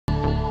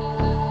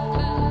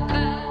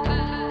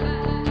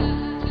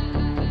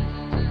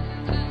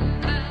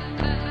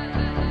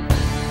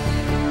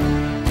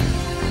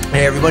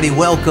Hey everybody,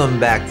 welcome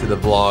back to the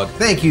vlog.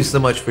 Thank you so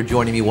much for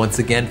joining me once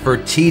again for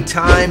tea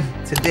time.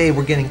 Today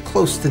we're getting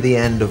close to the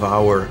end of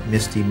our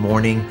Misty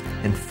Morning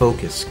and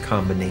Focus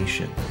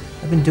combination.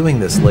 I've been doing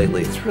this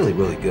lately, it's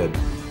really good.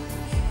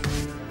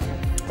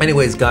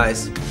 Anyways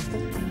guys,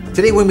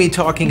 today we're going to be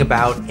talking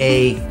about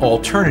an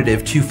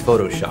alternative to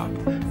Photoshop.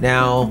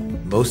 Now,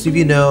 most of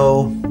you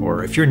know,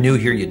 or if you're new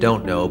here you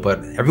don't know, but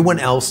everyone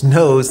else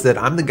knows that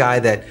I'm the guy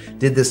that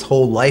did this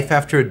whole life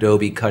after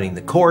Adobe cutting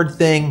the cord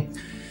thing.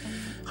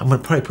 I'm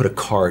gonna probably put a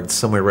card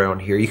somewhere around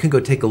here. You can go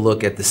take a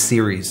look at the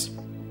series.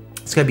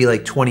 It's gonna be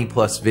like 20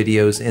 plus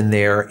videos in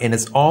there, and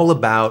it's all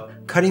about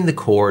cutting the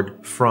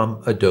cord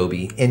from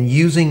Adobe and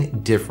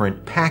using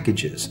different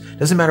packages.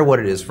 Doesn't matter what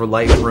it is, for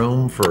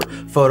Lightroom, for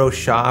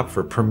Photoshop,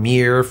 for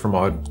Premiere, from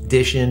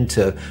Audition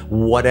to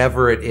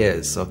whatever it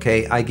is,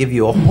 okay? I give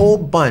you a whole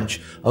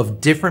bunch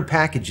of different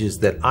packages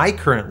that I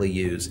currently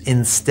use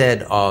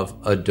instead of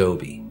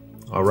Adobe,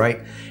 all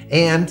right?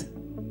 And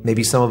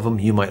maybe some of them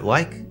you might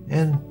like,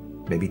 and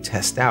maybe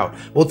test out.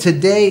 Well,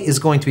 today is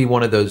going to be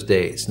one of those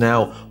days.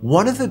 Now,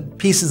 one of the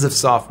pieces of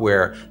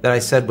software that I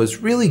said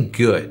was really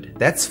good,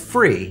 that's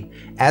free,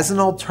 as an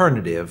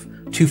alternative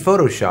to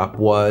Photoshop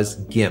was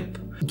Gimp.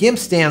 Gimp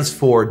stands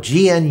for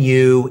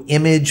GNU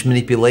Image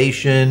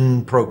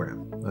Manipulation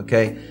Program,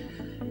 okay?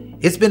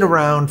 It's been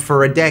around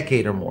for a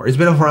decade or more. It's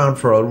been around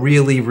for a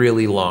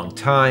really long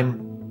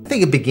time. I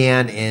think it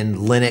began in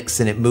Linux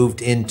and it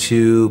moved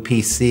into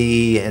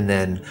PC and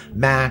then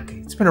Mac.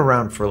 It's been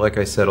around for, like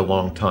I said, a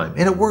long time,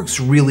 and it works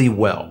really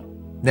well.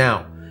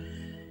 Now,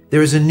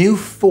 there is a new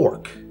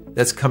fork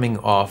that's coming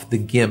off the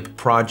Gimp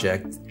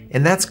project,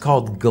 and that's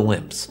called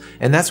Glimpse,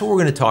 and that's what we're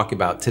going to talk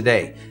about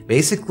today.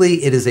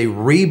 Basically, it is a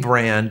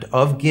rebrand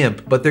of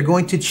Gimp, but they're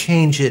going to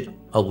change it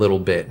a little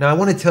bit. Now I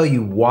want to tell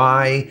you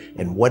why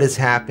and what has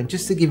happened,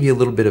 just to give you a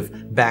little bit of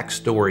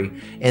backstory.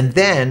 And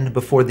then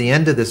before the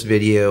end of this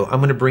video, I'm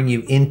going to bring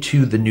you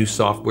into the new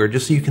software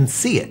just so you can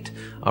see it.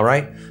 All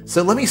right.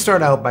 So let me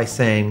start out by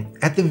saying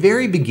at the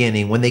very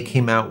beginning when they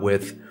came out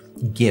with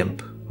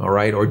Gimp, all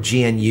right, or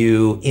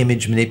GNU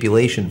Image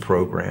Manipulation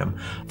Program,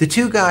 the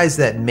two guys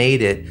that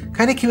made it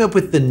kind of came up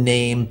with the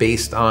name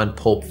based on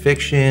Pulp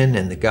Fiction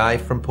and the guy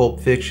from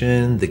Pulp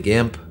Fiction, the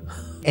Gimp.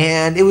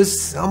 And it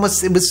was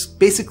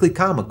basically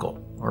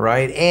comical, all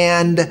right?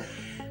 And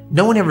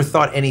no one ever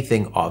thought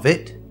anything of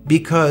it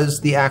because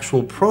the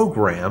actual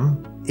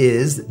program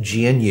is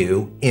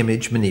GNU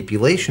Image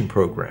Manipulation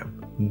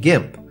Program,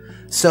 GIMP.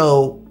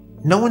 So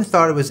no one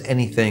thought it was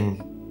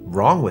anything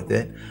wrong with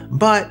it.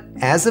 But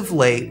as of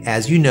late,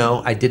 as you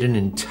know, I did an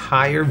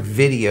entire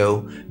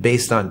video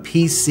based on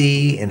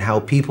PC and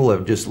how people are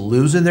just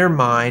losing their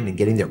mind and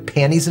getting their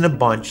panties in a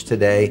bunch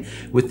today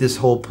with this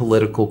whole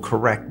political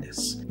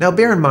correctness. Now,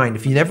 bear in mind,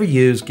 if you never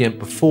used GIMP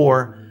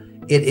before,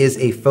 it is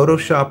a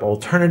Photoshop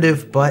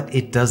alternative, but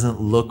it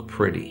doesn't look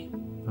pretty,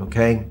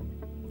 okay?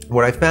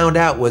 What I found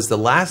out was the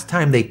last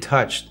time they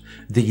touched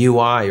the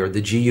UI or the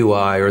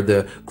GUI or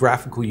the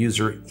graphical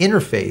user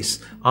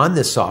interface on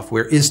this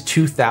software is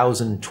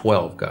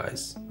 2012,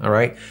 guys. All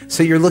right.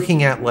 So you're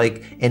looking at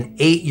like an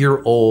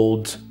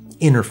 8-year-old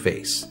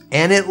interface,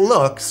 and it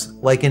looks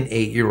like an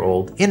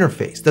 8-year-old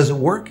interface. Does it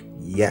work?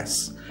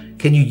 Yes.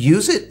 Can you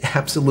use it?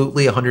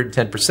 Absolutely.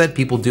 110%.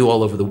 People do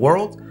all over the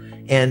world,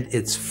 and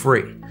it's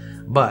free.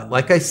 But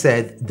like I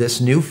said, this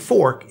new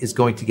fork is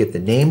going to get the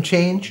name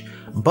change,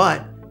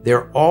 but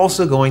they're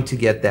also going to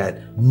get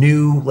that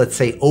new, let's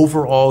say,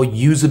 overall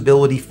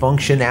usability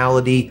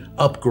functionality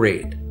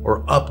upgrade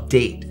or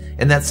update.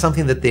 And that's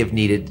something that they've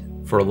needed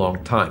for a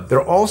long time.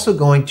 They're also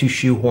going to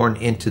shoehorn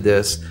into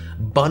this,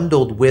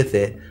 bundled with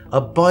it, a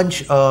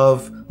bunch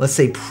of, let's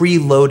say,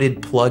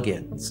 preloaded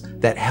plugins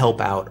that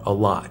help out a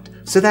lot.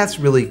 So that's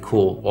really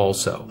cool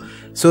also.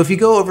 So if you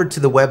go over to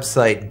the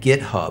website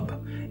GitHub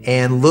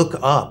and look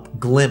up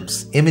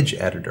Glimpse Image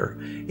Editor,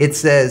 it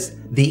says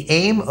the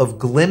aim of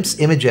Glimpse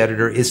Image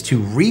Editor is to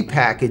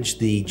repackage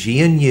the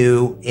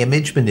GNU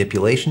Image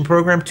Manipulation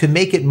Program to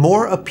make it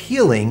more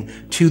appealing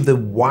to the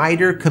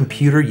wider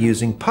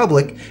computer-using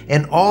public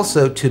and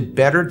also to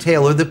better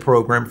tailor the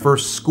program for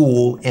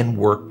school and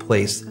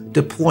workplace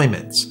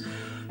deployments.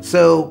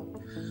 So,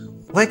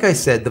 like I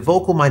said, the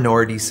vocal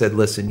minority said,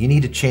 listen, you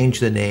need to change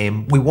the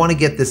name. We want to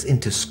get this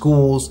into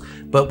schools,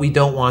 but we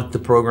don't want the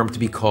program to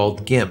be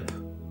called GIMP.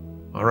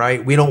 All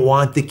right, we don't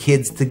want the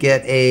kids to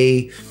get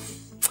a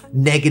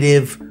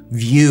negative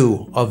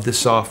view of the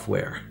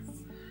software.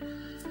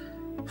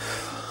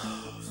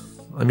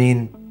 I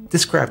mean,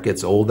 this crap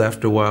gets old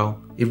after a while.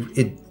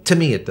 To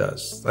me, it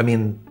does. I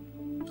mean,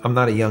 I'm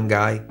not a young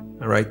guy,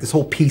 all right? This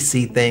whole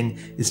PC thing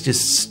is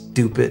just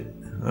stupid,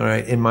 all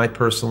right, in my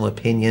personal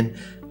opinion,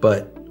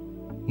 but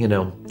you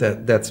know,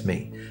 that's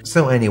me.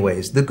 So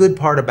anyways, the good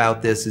part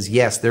about this is,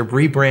 yes, they're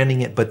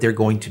rebranding it, but they're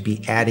going to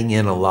be adding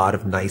in a lot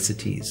of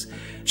niceties.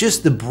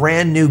 Just the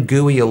brand new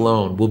GUI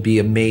alone will be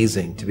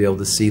amazing to be able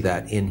to see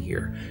that in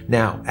here.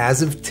 Now,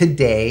 as of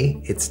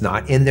today, it's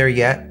not in there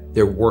yet.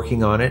 They're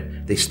working on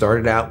it. They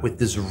started out with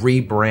this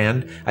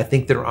rebrand. I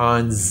think they're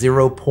on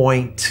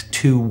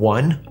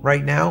 0.21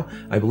 right now.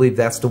 I believe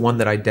that's the one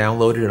that I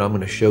downloaded and I'm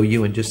going to show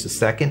you in just a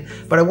second.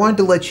 But I wanted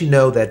to let you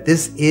know that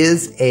this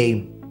is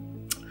a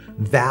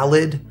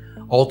valid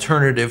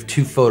alternative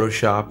to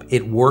Photoshop.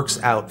 It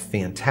works out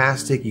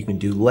fantastic. You can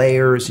do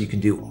layers, you can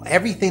do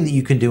everything that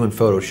you can do in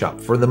Photoshop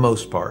for the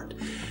most part.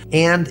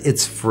 And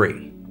it's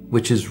free,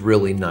 which is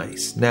really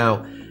nice.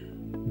 Now,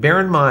 bear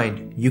in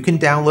mind, you can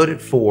download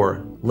it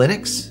for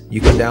Linux,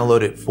 you can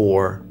download it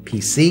for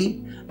PC,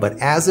 but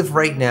as of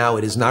right now,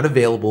 it is not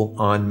available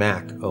on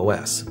Mac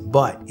OS,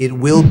 but it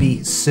will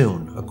be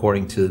soon,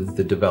 according to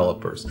the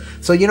developers.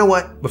 So you know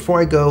what? Before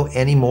I go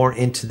any more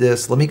into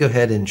this, let me go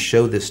ahead and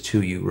show this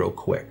to you real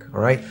quick, all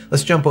right?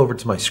 Let's jump over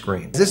to my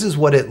screen. This is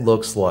what it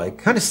looks like,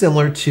 kind of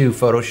similar to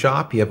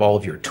Photoshop. You have all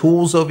of your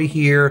tools over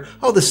here,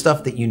 all the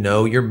stuff that you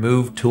know, your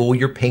move tool,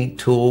 your paint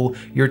tool,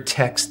 your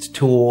text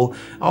tool,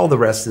 all the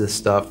rest of this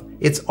stuff.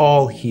 It's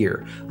all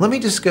here. Let me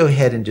just go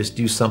ahead and just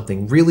do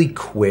something really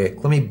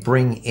quick. Let me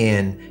bring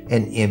in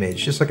an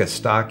image, just like a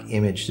stock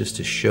image just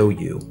to show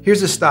you.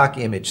 Here's a stock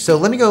image. So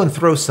let me go and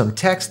throw some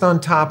text on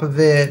top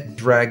of it,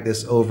 drag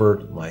this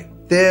over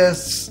like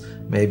this,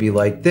 maybe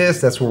like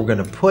this. That's where we're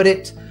gonna put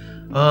it.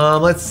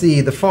 Let's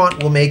see, the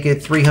font, we'll make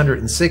it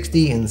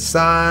 360 in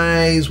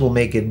size. We'll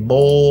make it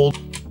bold.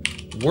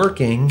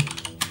 Working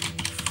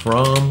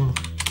from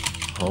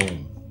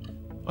home.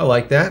 I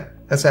like that.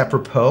 That's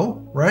apropos,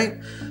 right?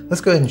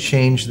 Let's go ahead and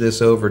change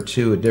this over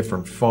to a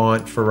different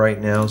font for right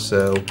now.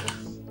 So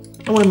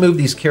I want to move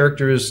these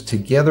characters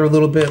together a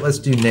little bit. Let's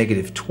do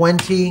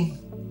 -20.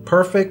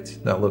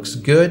 Perfect. That looks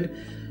good.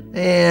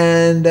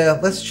 And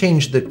let's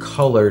change the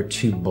color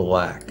to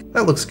black.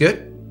 That looks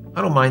good.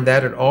 I don't mind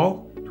that at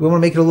all. Do we want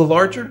to make it a little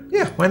larger?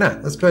 Yeah, why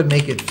not? Let's go ahead and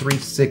make it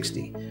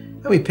 360.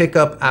 And we pick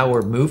up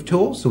our move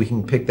tool, so we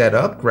can pick that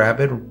up, grab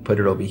it,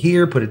 put it over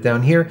here, put it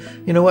down here.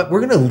 You know what?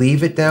 We're gonna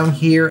leave it down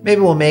here.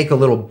 Maybe we'll make a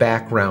little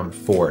background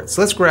for it.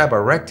 So let's grab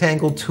our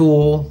rectangle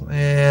tool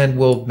and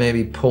we'll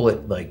maybe pull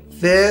it like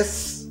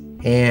this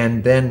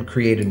and then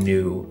create a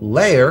new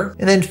layer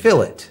and then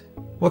fill it.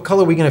 What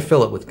color are we gonna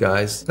fill it with,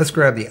 guys? Let's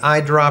grab the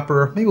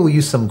eyedropper. Maybe we'll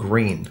use some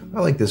green.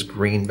 I like this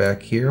green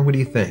back here. What do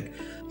you think?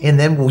 And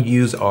then we'll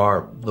use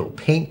our little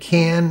paint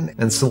can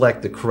and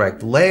select the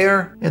correct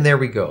layer. And there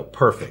we go,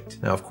 perfect.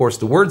 Now, of course,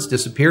 the words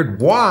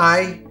disappeared.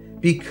 Why?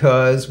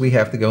 Because we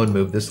have to go and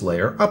move this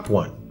layer up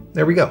one.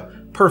 There we go,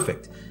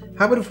 perfect.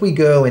 How about if we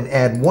go and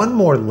add one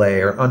more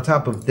layer on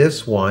top of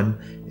this one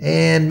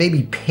and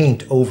maybe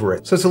paint over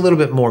it. So it's a little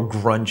bit more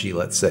grungy,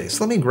 let's say.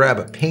 So let me grab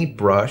a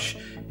paintbrush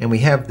and we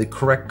have the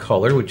correct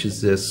color, which is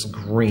this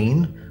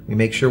green. We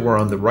make sure we're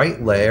on the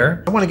right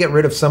layer. I want to get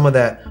rid of some of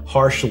that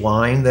harsh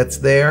line that's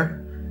there.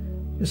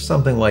 Just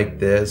something like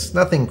this,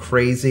 nothing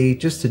crazy,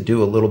 just to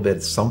do a little bit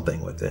of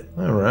something with it.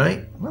 All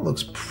right, that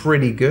looks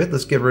pretty good.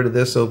 Let's get rid of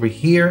this over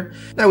here.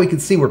 Now we can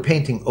see we're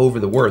painting over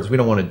the words. We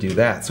don't want to do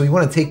that. So we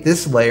want to take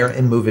this layer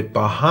and move it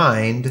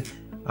behind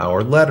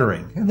our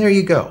lettering. And there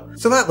you go.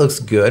 So that looks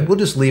good. We'll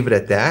just leave it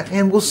at that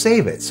and we'll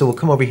save it. So we'll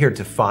come over here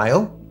to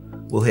File.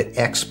 We'll hit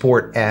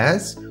Export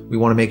As. We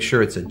want to make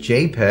sure it's a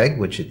JPEG,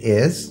 which it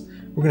is.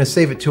 We're going to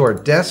save it to our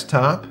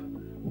desktop.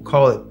 We'll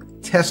call it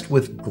Test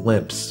with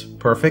Glimpse.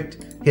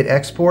 Perfect. Hit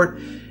export,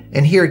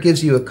 and here it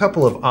gives you a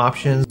couple of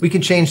options. We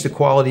can change the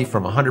quality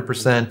from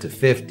 100% to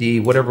 50,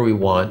 whatever we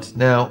want.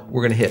 Now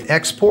we're gonna hit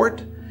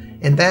export,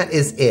 and that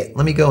is it.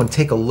 Let me go and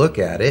take a look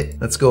at it.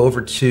 Let's go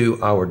over to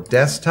our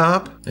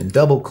desktop and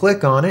double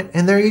click on it,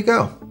 and there you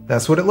go.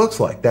 That's what it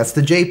looks like. That's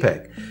the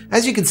JPEG.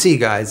 As you can see,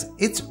 guys,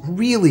 it's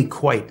really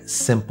quite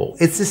simple.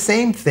 It's the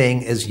same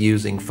thing as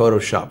using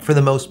Photoshop for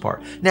the most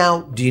part.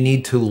 Now, do you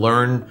need to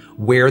learn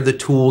where the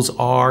tools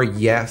are?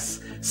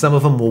 Yes. Some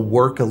of them will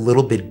work a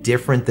little bit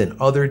different than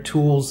other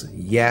tools,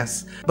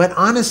 yes. But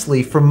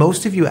honestly, for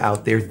most of you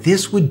out there,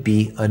 this would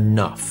be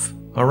enough,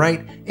 all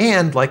right?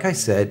 And like I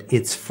said,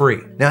 it's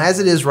free. Now, as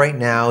it is right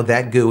now,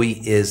 that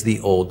GUI is the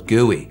old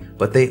GUI,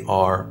 but they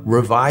are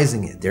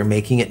revising it. They're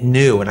making it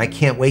new, and I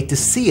can't wait to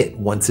see it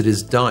once it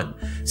is done.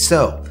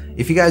 So,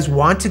 if you guys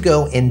want to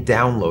go and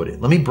download it,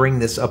 let me bring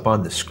this up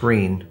on the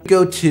screen.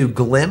 Go to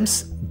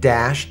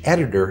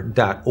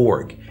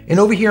glimpse-editor.org. And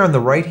over here on the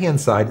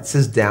right-hand side, it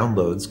says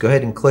downloads. Go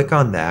ahead and click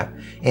on that.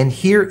 And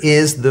here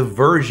is the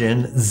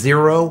version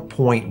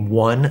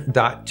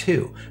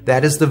 0.1.2.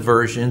 That is the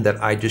version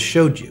that I just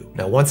showed you.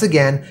 Now, once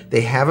again,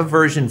 they have a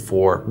version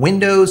for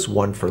Windows,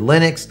 one for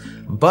Linux,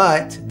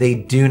 but they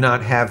do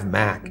not have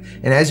Mac.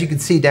 And as you can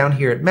see down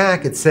here at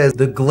Mac, it says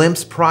the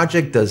Glimpse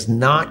project does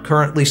not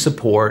currently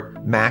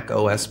support Mac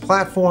OS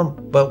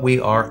platform, but we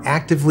are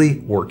actively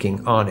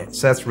working on it.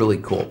 So that's really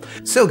cool.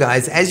 So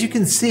guys, as you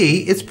can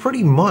see, it's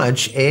pretty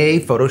much a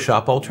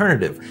Photoshop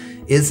alternative.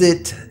 Is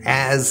it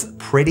as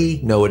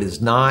pretty? No, it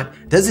is not.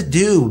 Does it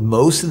do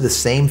most of the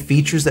same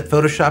features that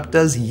Photoshop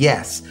does?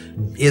 Yes.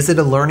 Is it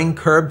a learning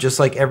curve just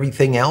like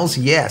everything else?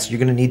 Yes. You're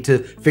going to need to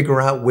figure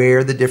out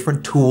where the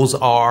different tools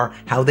are,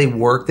 how they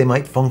work. They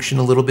might function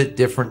a little bit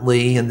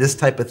differently and this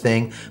type of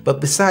thing. But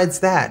besides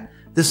that,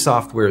 this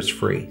software is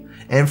free.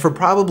 And for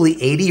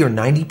probably 80 or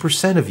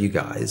 90% of you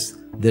guys,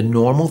 the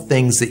normal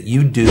things that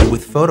you do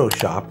with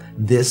Photoshop,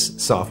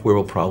 this software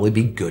will probably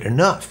be good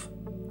enough.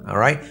 All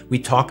right? We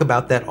talk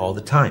about that all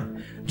the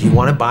time. Do you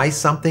want to buy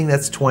something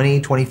that's 20,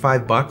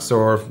 25 bucks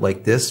or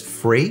like this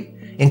free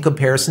in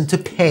comparison to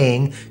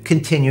paying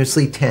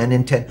continuously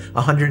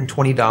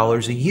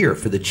 $120 a year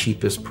for the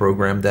cheapest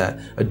program that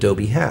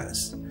Adobe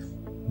has?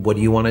 What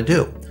do you want to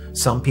do?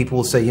 Some people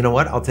will say, you know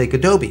what, I'll take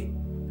Adobe.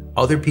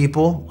 Other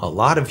people, a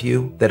lot of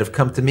you that have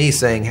come to me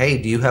saying,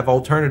 hey, do you have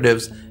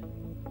alternatives?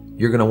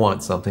 You're going to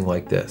want something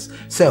like this.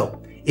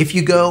 So if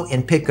you go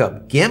and pick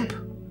up Gimp,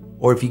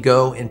 or if you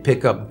go and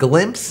pick up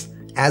Glimpse,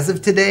 as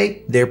of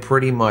today, they're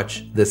pretty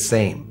much the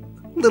same.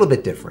 A little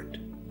bit different,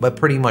 but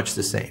pretty much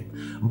the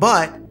same.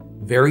 But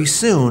very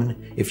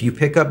soon, if you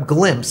pick up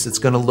Glimpse, it's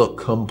going to look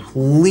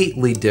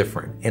completely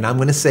different. And I'm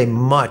going to say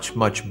much,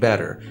 much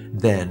better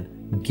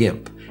than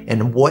Gimp.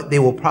 And what they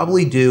will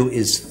probably do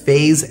is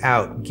phase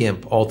out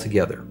Gimp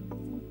altogether.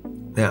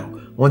 Now,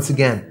 once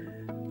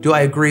again, do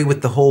I agree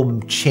with the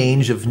whole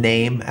change of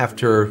name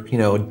after,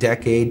 a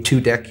decade,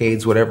 2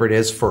 decades, whatever it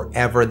is,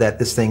 forever that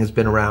this thing has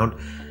been around?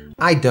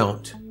 I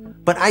don't.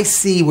 But I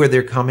see where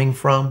they're coming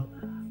from.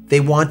 They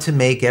want to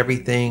make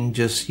everything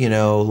just,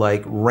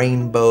 like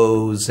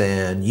rainbows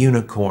and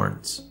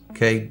unicorns.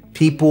 Okay?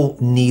 People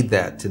need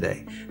that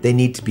today. They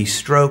need to be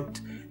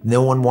stroked.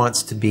 No one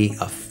wants to be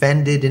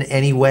offended in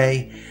any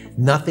way.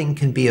 Nothing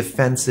can be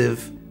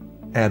offensive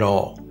at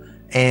all.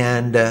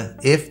 And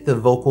if the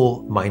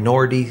vocal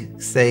minority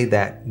say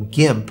that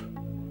GIMP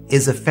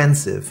is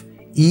offensive,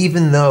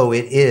 even though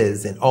it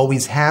is and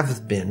always has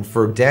been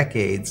for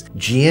decades,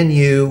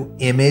 GNU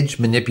image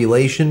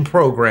manipulation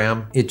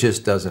program, it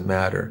just doesn't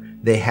matter.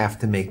 They have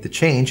to make the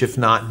change. If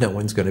not, no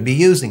one's going to be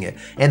using it.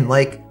 And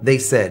like they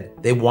said,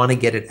 they want to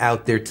get it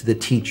out there to the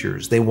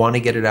teachers. They want to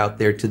get it out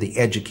there to the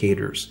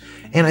educators.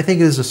 And I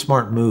think it is a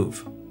smart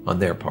move on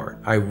their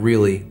part. I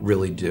really,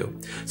 really do.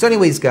 So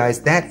anyways,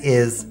 guys, that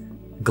is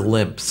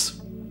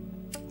Glimpse.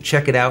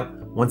 Check it out.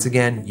 Once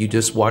again, you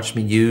just watched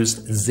me use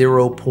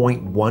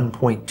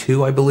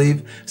 0.1.2, I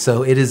believe.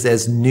 So it is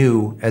as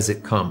new as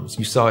it comes.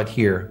 You saw it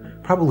here,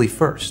 probably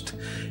first.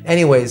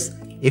 Anyways,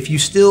 if you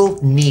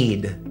still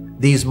need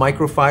these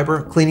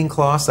microfiber cleaning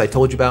cloths I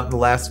told you about in the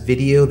last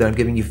video that I'm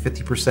giving you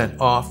 50%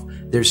 off,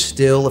 there's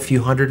still a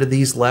few hundred of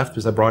these left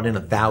because I brought in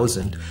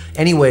 1,000.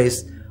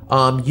 Anyways,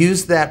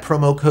 use that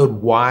promo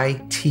code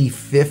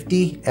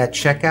YT50 at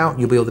checkout.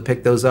 You'll be able to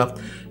pick those up.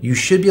 You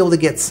should be able to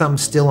get some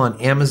still on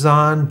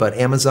Amazon, but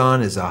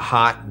Amazon is a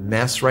hot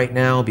mess right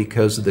now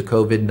because of the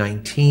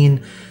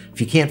COVID-19.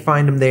 If you can't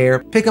find them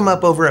there, pick them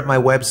up over at my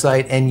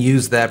website and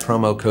use that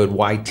promo code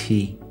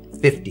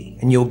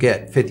YT50 and you'll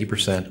get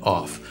 50%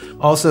 off.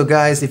 Also,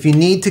 guys, if you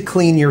need to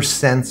clean your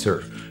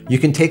sensor, you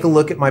can take a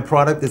look at my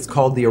product. It's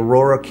called the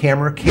Aurora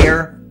Camera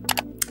Care.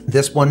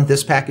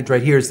 This package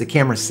right here is the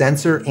camera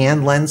sensor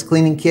and lens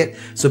cleaning kit.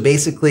 So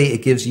basically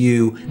it gives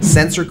you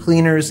sensor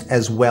cleaners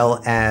as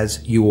well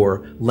as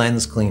your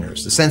lens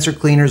cleaners. The sensor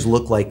cleaners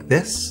look like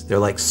this. They're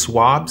like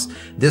swabs.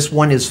 This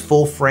one is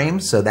full frame,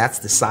 so that's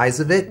the size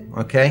of it,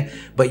 okay?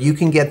 But you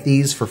can get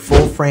these for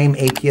full frame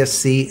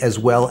APS-C as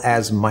well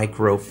as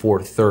micro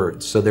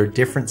 4/3. So they're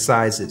different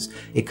sizes.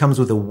 It comes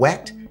with a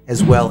wet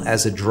as well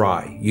as a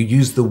dry. You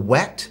use the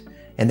wet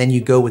and then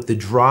you go with the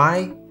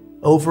dry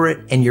over it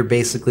and you're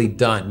basically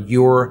done.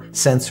 Your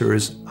sensor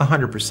is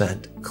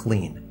 100%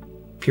 clean,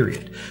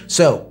 period.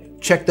 So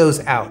check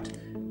those out.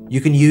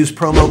 You can use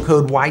promo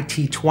code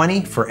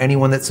YT20 for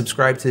anyone that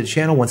subscribed to the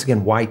channel. Once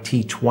again,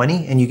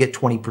 YT20, and you get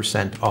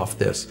 20% off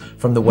this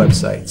from the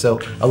website. So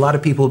a lot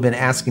of people have been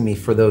asking me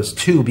for those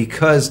too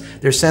because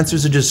their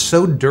sensors are just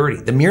so dirty.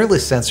 The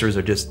mirrorless sensors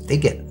are just, they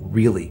get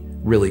really,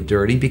 really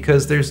dirty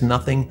because there's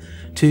nothing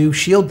to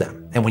shield them.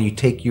 And when you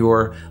take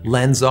your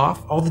lens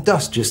off, all the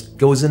dust just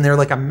goes in there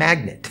like a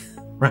magnet,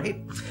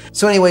 right?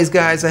 So anyways,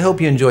 guys, I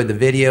hope you enjoyed the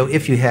video.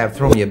 If you have,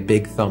 throw me a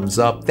big thumbs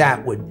up.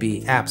 That would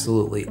be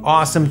absolutely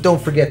awesome.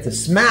 Don't forget to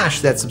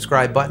smash that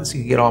subscribe button so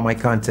you get all my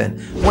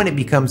content when it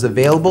becomes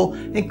available,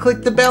 and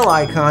click the bell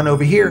icon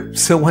over here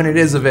so when it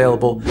is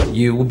available,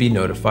 you will be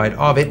notified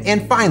of it.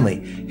 And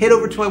finally, head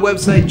over to my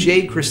website,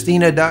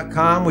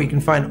 JCristina.com, where you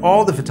can find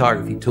all the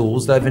photography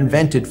tools that I've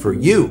invented for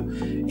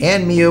you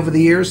and me over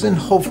the years, and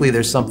hopefully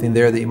there's something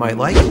there that you might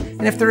like.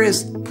 And if there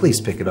is, please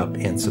pick it up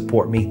and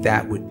support me.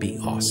 That would be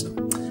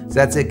awesome. So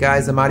that's it,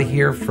 guys. I'm out of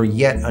here for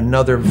yet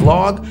another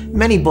vlog.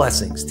 Many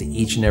blessings to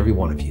each and every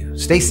one of you.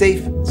 Stay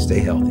safe, stay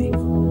healthy.